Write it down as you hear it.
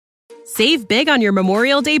Save big on your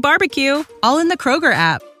Memorial Day barbecue, all in the Kroger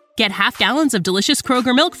app. Get half gallons of delicious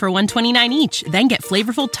Kroger milk for $1.29 each. Then get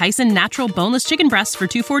flavorful Tyson natural boneless chicken breasts for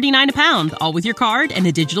 $2.49 a pound, all with your card and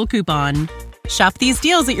a digital coupon. Shop these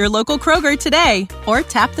deals at your local Kroger today, or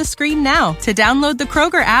tap the screen now to download the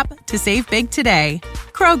Kroger app to save big today.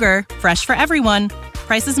 Kroger, fresh for everyone.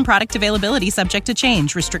 Prices and product availability subject to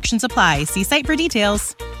change. Restrictions apply. See site for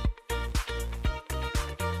details.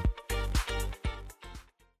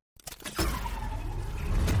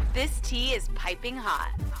 This tea is piping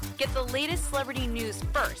hot. Get the latest celebrity news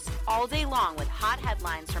first all day long with hot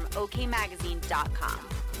headlines from OKMagazine.com.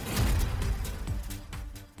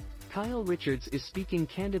 Kyle Richards is speaking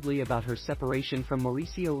candidly about her separation from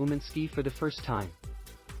Mauricio Umansky for the first time.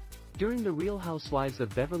 During the Real Housewives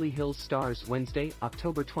of Beverly Hills Stars Wednesday,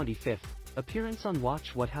 October 25th, appearance on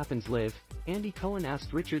Watch What Happens Live, Andy Cohen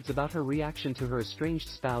asked Richards about her reaction to her estranged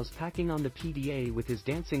spouse packing on the PDA with his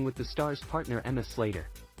Dancing with the Stars partner Emma Slater.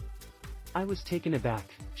 "I was taken aback,"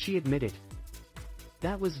 she admitted.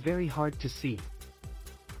 "That was very hard to see.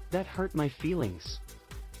 That hurt my feelings."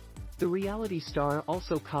 The reality star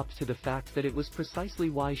also copped to the fact that it was precisely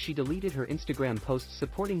why she deleted her Instagram post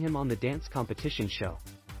supporting him on the dance competition show.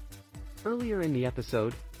 Earlier in the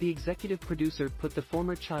episode, the executive producer put the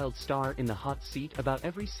former child star in the hot seat about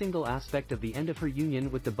every single aspect of the end of her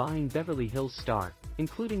union with the buying Beverly Hills star,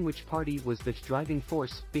 including which party was the driving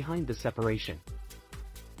force behind the separation.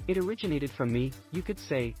 "It originated from me, you could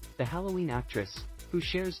say," the Halloween actress, who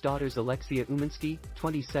shares daughters Alexia Umansky,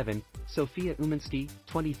 27, Sophia Umansky,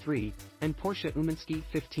 23, and Portia Umansky,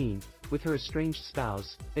 15, with her estranged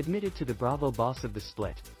spouse, admitted to the Bravo boss of the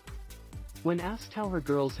split. When asked how her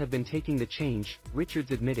girls have been taking the change, Richards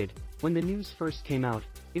admitted, "When the news first came out,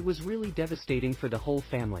 it was really devastating for the whole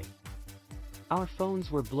family. Our phones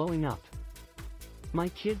were blowing up. My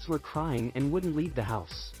kids were crying and wouldn't leave the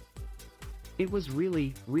house. It was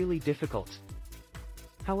really, really difficult.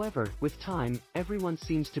 However, with time, everyone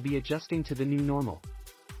seems to be adjusting to the new normal.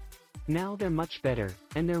 Now they're much better,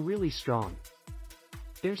 and they're really strong.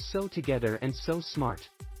 They're so together and so smart.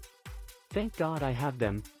 Thank God I have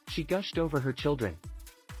them," she gushed over her children.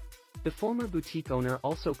 The former boutique owner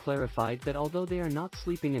also clarified that although they are not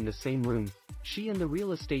sleeping in the same room, she and the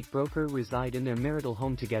real estate broker reside in their marital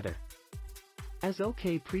home together. As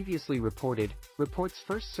OK previously reported, reports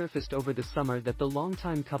first surfaced over the summer that the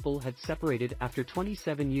longtime couple had separated after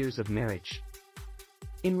 27 years of marriage.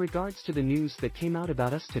 In regards to the news that came out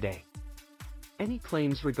about us today, "Any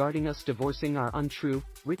claims regarding us divorcing are untrue,"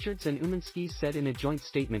 Richards and Umansky said in a joint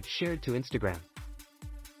statement shared to Instagram.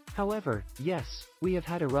 "However, yes, we have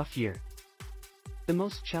had a rough year. The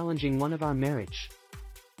most challenging one of our marriage.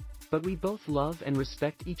 But we both love and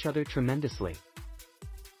respect each other tremendously.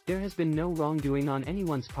 There has been no wrongdoing on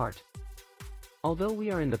anyone's part. Although we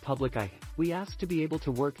are in the public eye, we ask to be able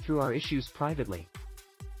to work through our issues privately.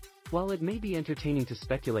 While it may be entertaining to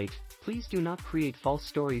speculate, please do not create false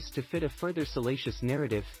stories to fit a further salacious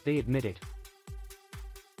narrative," they admitted.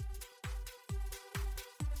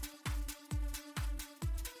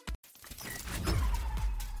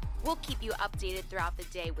 We'll keep you updated throughout the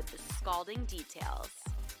day with the scalding details.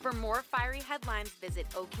 For more fiery headlines, visit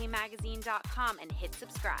OKMagazine.com and hit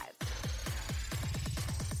subscribe.